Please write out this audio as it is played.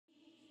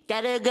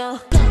Gotta go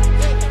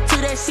to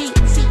the seat,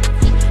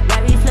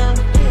 where we flow,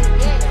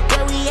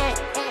 where we at,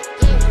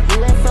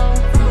 UFO,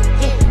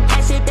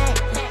 pass it back,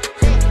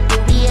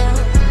 here we are,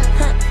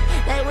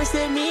 like what's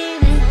the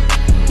meaning,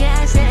 yeah,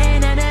 I'm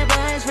sitting on the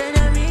bus for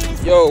no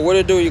reason. Yo, what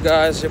it do, you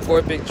guys? Your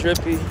boy Big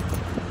Drippy.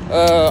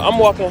 I'm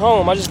walking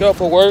home. I just got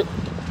for work.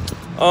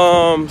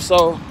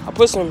 So I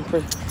put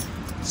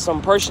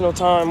some personal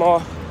time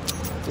off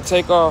to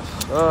take off.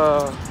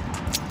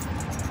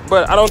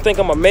 But I don't think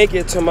I'm gonna make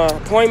it to my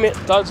appointment,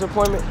 doctor's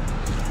appointment,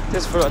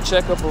 just for a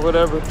checkup or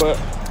whatever. But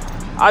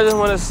I just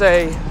want to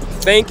say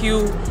thank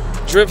you,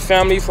 Drip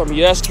family, from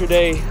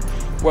yesterday,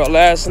 well,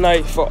 last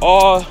night, for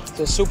all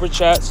the super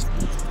chats.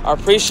 I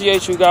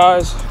appreciate you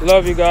guys.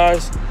 Love you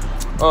guys.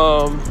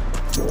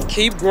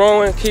 Keep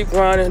growing, keep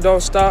grinding,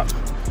 don't stop.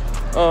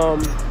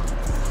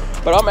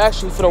 But I'm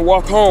actually finna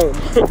walk home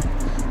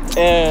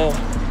and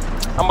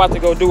I'm about to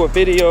go do a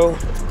video,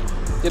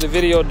 get a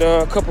video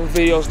done, a couple of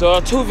videos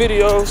done, 2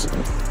 videos.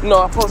 You know,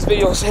 I post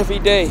videos every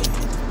day.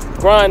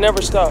 Grind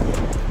never stop.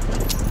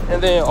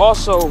 And then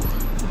also,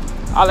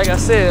 like I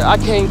said, I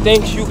can't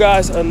thank you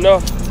guys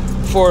enough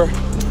for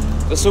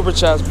the super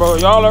chats, bro.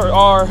 Y'all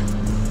are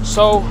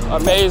so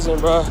amazing,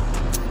 bro.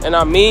 And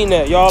I mean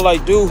that. Y'all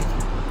like do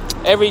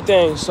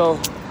everything. So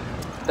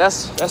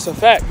that's a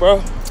fact,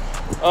 bro.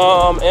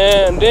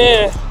 And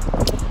then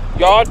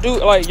y'all do,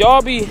 like,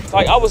 y'all be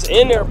like, I was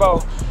in there,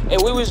 bro,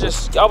 and I was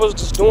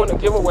just doing a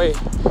giveaway,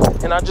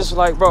 and I just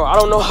like, bro, I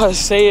don't know how to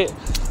say it,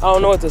 I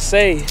don't know what to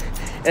say,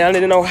 and I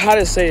didn't know how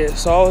to say it,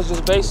 so I was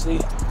just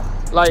basically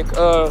like,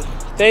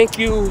 thank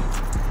you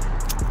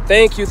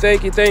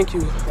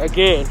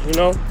again, you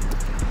know.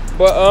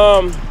 But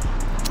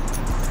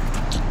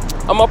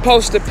I'm gonna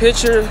post a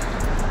video,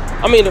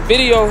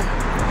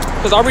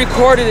 because I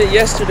recorded it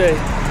yesterday.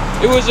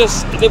 It was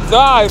just the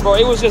vibe, bro.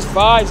 It was just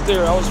vibes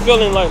there. I was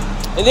feeling like,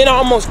 and then I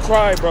almost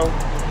cried, bro.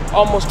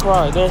 Almost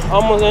cried. Then I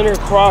almost in there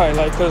cried,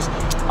 like, cause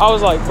I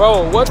was like,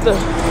 bro, what the?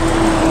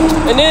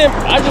 And then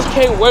I just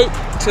can't wait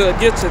to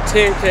get to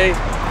 10K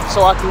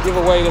so I can give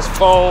away this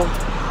phone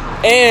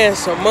and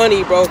some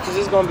money, bro, cause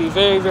it's gonna be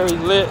very, very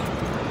lit.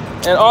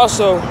 And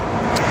also,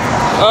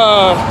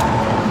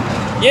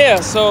 yeah.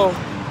 So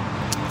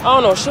I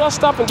don't know. Should I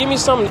stop and give me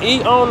something to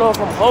eat? I don't know if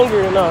I'm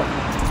hungry or not.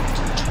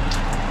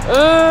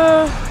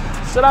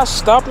 Should I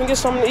stop and get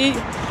something to eat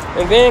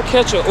and then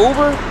catch an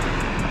Uber?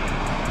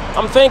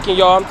 I'm thinking,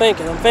 y'all. I'm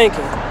thinking.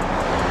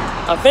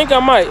 I think I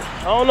might.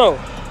 I don't know.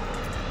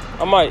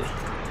 I might.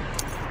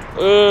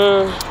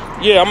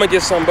 Yeah, I'm gonna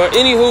get some. But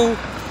anywho,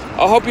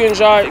 I hope you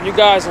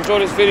guys enjoy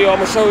this video. I'm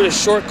gonna show you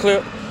this short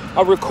clip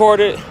I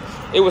recorded.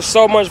 It was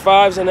so much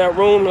vibes in that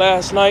room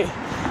last night.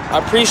 I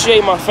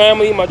appreciate my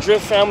family, my Drip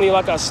family,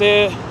 like I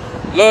said.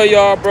 Love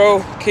y'all,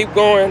 bro. Keep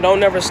going. Don't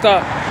never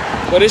stop.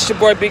 But it's your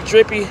boy Big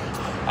Drippy.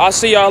 I'll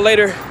see y'all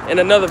later in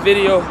another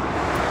video.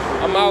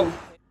 I'm out.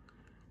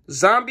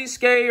 Zombie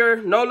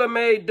Scayer, Nola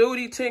Made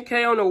Duty,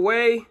 10K on the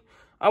way.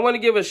 I want to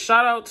give a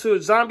shout out to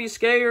Zombie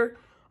Scayer.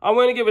 I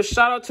want to give a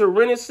shout out to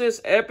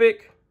Renaissance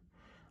Epic.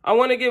 I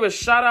want to give a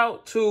shout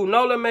out to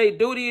Nola Made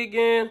Duty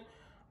again.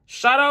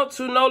 Shout out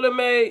to Nola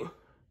Made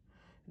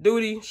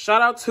Duty.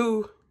 Shout out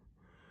to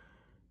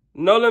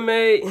Nola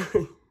Made.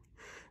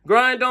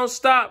 Grind don't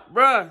stop,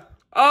 bruh.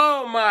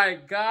 Oh my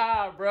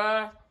God,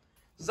 bruh.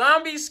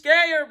 Zombie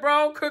Scayer,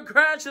 bro.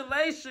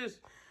 Congratulations.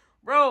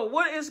 Bro,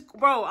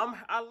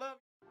 I love